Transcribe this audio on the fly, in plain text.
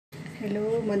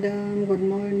Hello, Madam. Good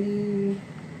morning.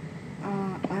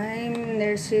 I'm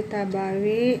Nersita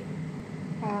Bawi.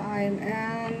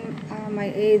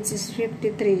 My age is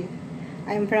 53.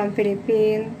 I'm from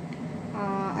Philippine.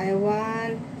 I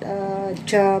want a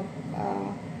job,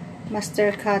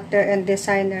 master cutter and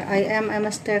designer. I am a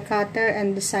master cutter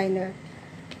and designer.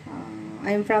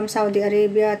 I'm from Saudi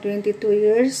Arabia, 22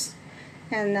 years,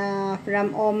 and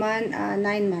from Oman, 9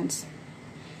 months.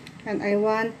 And I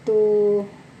want to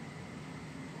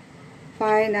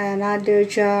find another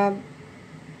job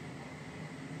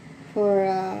for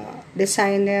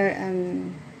designer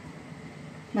and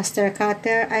master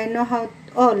cutter. I know how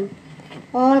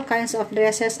all kinds of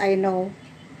dresses. I know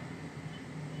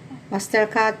master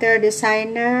cutter,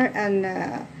 designer, and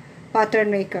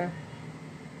pattern maker.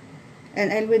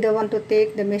 And I'll be the one to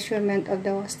take the measurement of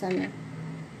the customer.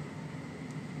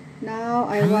 Now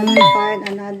I want to find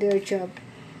another job.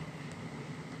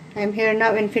 I'm here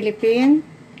now in Philippines,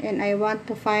 and I want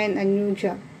to find a new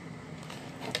job.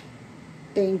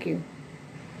 Thank you.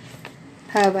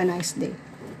 Have a nice day.